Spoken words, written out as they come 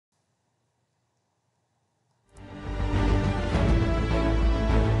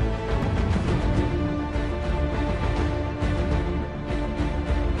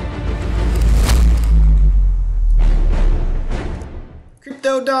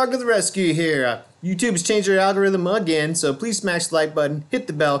Yo, dog to the rescue here. YouTube's changed their algorithm again, so please smash the like button, hit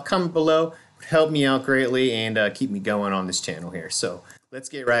the bell, comment below. It would help me out greatly and keep me going on this channel here. So let's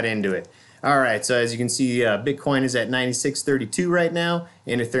get right into it. Alright, so as you can see, Bitcoin is at 96.32 right now,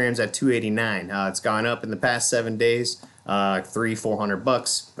 and Ethereum's at 289. It's gone up in the past 7 days,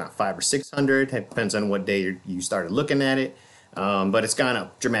 $300-400, not 500 or 600. It depends on what day you started looking at it. But it's gone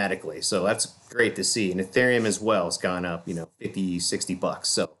up dramatically, so that's great to see. And Ethereum as well has gone up, 50, 60 bucks.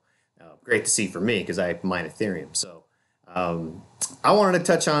 So great to see for me because I mine Ethereum. So I wanted to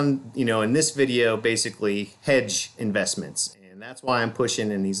touch on, in this video, basically hedge investments. And that's why I'm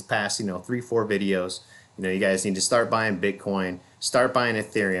pushing in these past, 3-4 videos. You guys need to start buying Bitcoin, start buying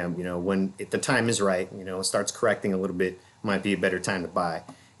Ethereum. If the time is right, it starts correcting a little bit, might be a better time to buy.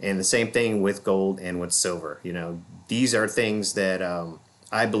 And the same thing with gold and with silver. These are things that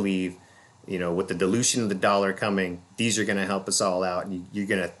I believe, with the dilution of the dollar coming, these are going to help us all out, and you're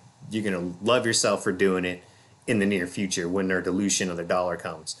gonna love yourself for doing it in the near future when their dilution of the dollar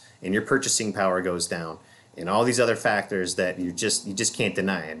comes and your purchasing power goes down, and all these other factors that you just can't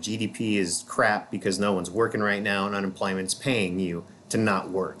deny. And GDP is crap because no one's working right now, and unemployment's paying you to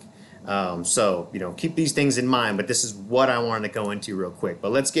not work. So keep these things in mind, but this is what I wanted to go into real quick.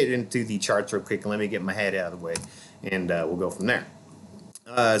 But let's get into the charts real quick and let me get my head out of the way, and we'll go from there.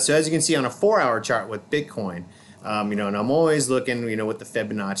 So as you can see on a 4-hour chart with Bitcoin, and I'm always looking, with the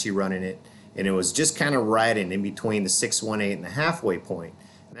Fibonacci running it, and it was just kind of riding in between the 618 and the halfway point.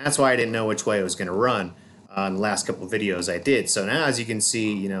 And that's why I didn't know which way it was going to run on the last couple of videos I did. So now, as you can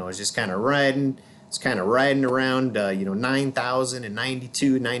see, it's just kind of riding. It's kind of riding around, 9,000 and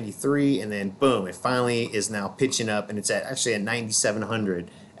 92, 93, and then boom, it finally is now pitching up, and it's actually at 9,700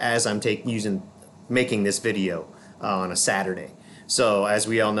 as I'm making this video on a Saturday. So as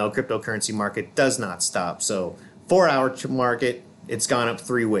we all know, cryptocurrency market does not stop. So 4-hour market, it's gone up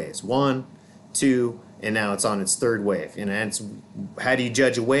 3 waves. 1, 2, and now it's on its 3rd wave. And that's, how do you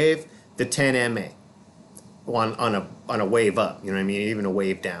judge a wave? The 10 MA on a wave up. Even a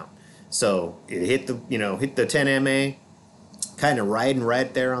wave down. So it hit the 10 MA, kind of riding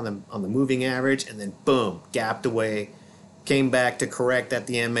right there on the moving average, and then boom, gapped away, came back to correct at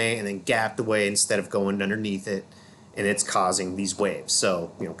the MA, and then gapped away instead of going underneath it, and it's causing these waves.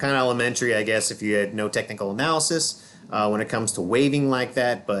 So kind of elementary, I guess, if you had no technical analysis when it comes to waving like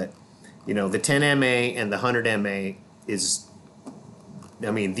that. But the 10 MA and the 100 MA is,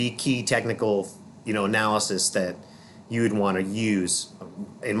 the key technical analysis that you would want to use,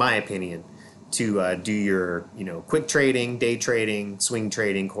 in my opinion, to do your quick trading, day trading, swing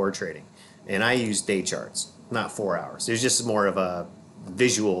trading, core trading. And I use day charts, not 4 hours. There's just more of a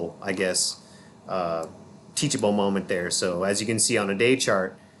visual, I guess, teachable moment there. So as you can see on a day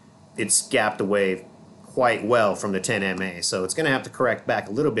chart, it's gapped away quite well from the 10 MA. So it's going to have to correct back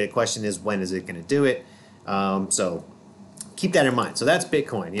a little bit. Question is, when is it going to do it? So keep that in mind. So that's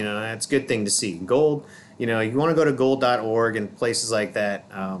Bitcoin. That's a good thing to see. Gold, you want to go to gold.org and places like that,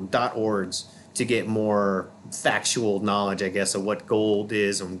 .orgs, to get more factual knowledge, I guess, of what gold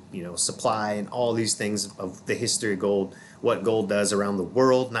is, and supply, and all these things of the history of gold, what gold does around the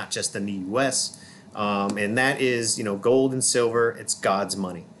world, not just in the U.S. And that is, gold and silver. It's God's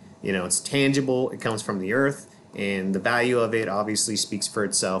money. It's tangible. It comes from the earth, and the value of it obviously speaks for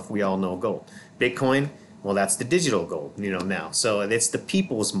itself. We all know gold. Bitcoin, well, that's the digital gold, now. So it's the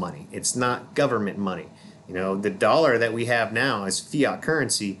people's money. It's not government money. The dollar that we have now is fiat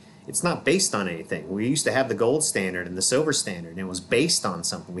currency. It's not based on anything. We used to have the gold standard and the silver standard, and it was based on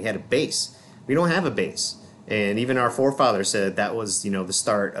something. We had a base. We don't have a base. And even our forefathers said that was, the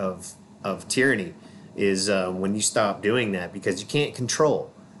start of tyranny, is when you stop doing that, because you can't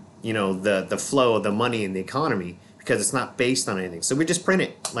control, the flow of the money in the economy, because it's not based on anything. So we just print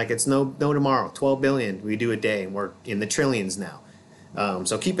it like it's no tomorrow. 12 billion we do a day, and we're in the trillions now.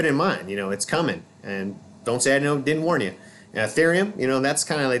 So keep it in mind. It's coming, and don't say I didn't warn you. Ethereum, that's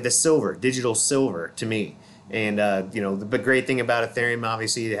kind of like the silver, digital silver to me. And the great thing about Ethereum,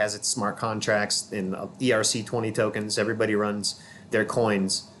 obviously, it has its smart contracts and ERC20 tokens. Everybody runs their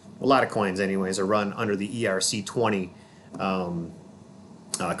coins. A lot of coins, anyways, are run under the ERC20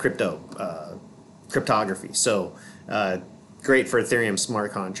 cryptography. So great for Ethereum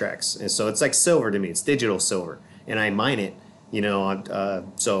smart contracts. And so it's like silver to me. It's digital silver, and I mine it.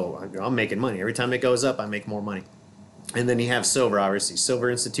 So I'm making money every time it goes up. I make more money. And then you have silver, obviously,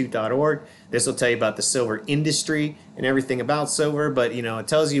 silverinstitute.org. This will tell you about the silver industry and everything about silver, but it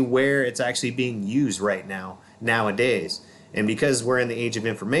tells you where it's actually being used right now, nowadays. And because we're in the age of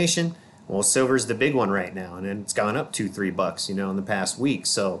information, well, silver's the big one right now, and it's gone up $2-3 bucks, in the past week.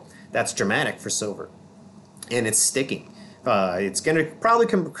 So that's dramatic for silver, and it's sticking. It's going to probably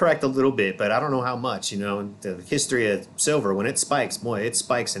correct a little bit, but I don't know how much. You know, the history of silver, when it spikes, boy, it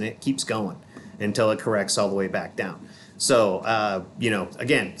spikes and it keeps going until it corrects all the way back down. So, you know,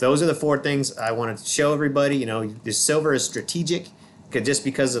 again, those are the 4 things I wanted to show everybody. You know, this silver is strategic just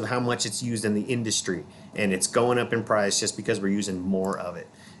because of how much it's used in the industry, and it's going up in price just because we're using more of it.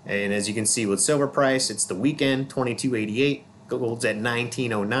 And as you can see with silver price, it's the weekend, 22.88. Gold's at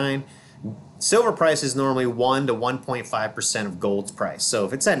 19.09. Silver price is normally 1 to 1.5% of gold's price. So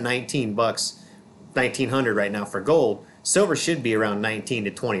if it's at 19 bucks, 1900 right now for gold, silver should be around 19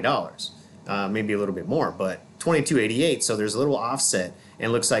 to $20, maybe a little bit more, but 22.88. So there's a little offset, and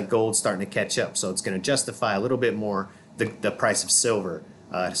it looks like gold's starting to catch up. So it's going to justify a little bit more the price of silver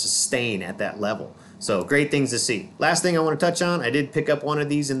to sustain at that level. So great things to see. Last thing I want to touch on, I did pick up one of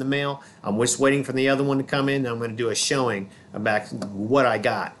these in the mail. I'm just waiting for the other one to come in. I'm going to do a showing about what I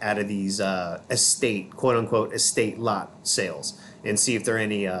got out of these estate, quote unquote, estate lot sales, and see if they're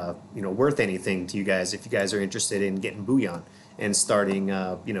any, you know, worth anything to you guys if you guys are interested in getting bullion and starting,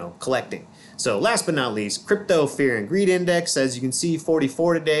 you know, collecting. So last but not least, crypto fear and greed index. As you can see,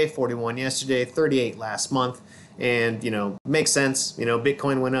 44 today, 41 yesterday, 38 last month. And, you know, makes sense. You know,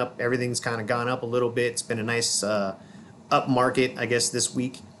 Bitcoin went up. Everything's kind of gone up a little bit. It's been a nice up market, I guess, this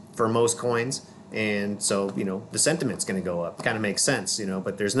week for most coins. And so, you know, the sentiment's going to go up. Kind of makes sense, you know,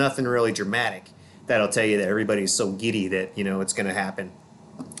 but there's nothing really dramatic that'll tell you that everybody's so giddy that, you know, it's going to happen.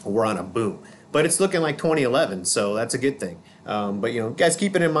 We're on a boom. But it's looking like 2011, so that's a good thing. But, you know, guys,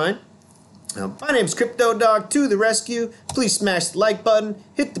 keep it in mind. My name's Crypto Dog to the rescue. Please smash the like button,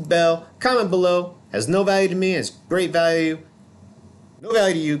 hit the bell, comment below. Has no value to me, has great value. No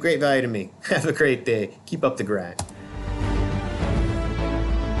value to you, great value to me. Have a great day. Keep up the grind.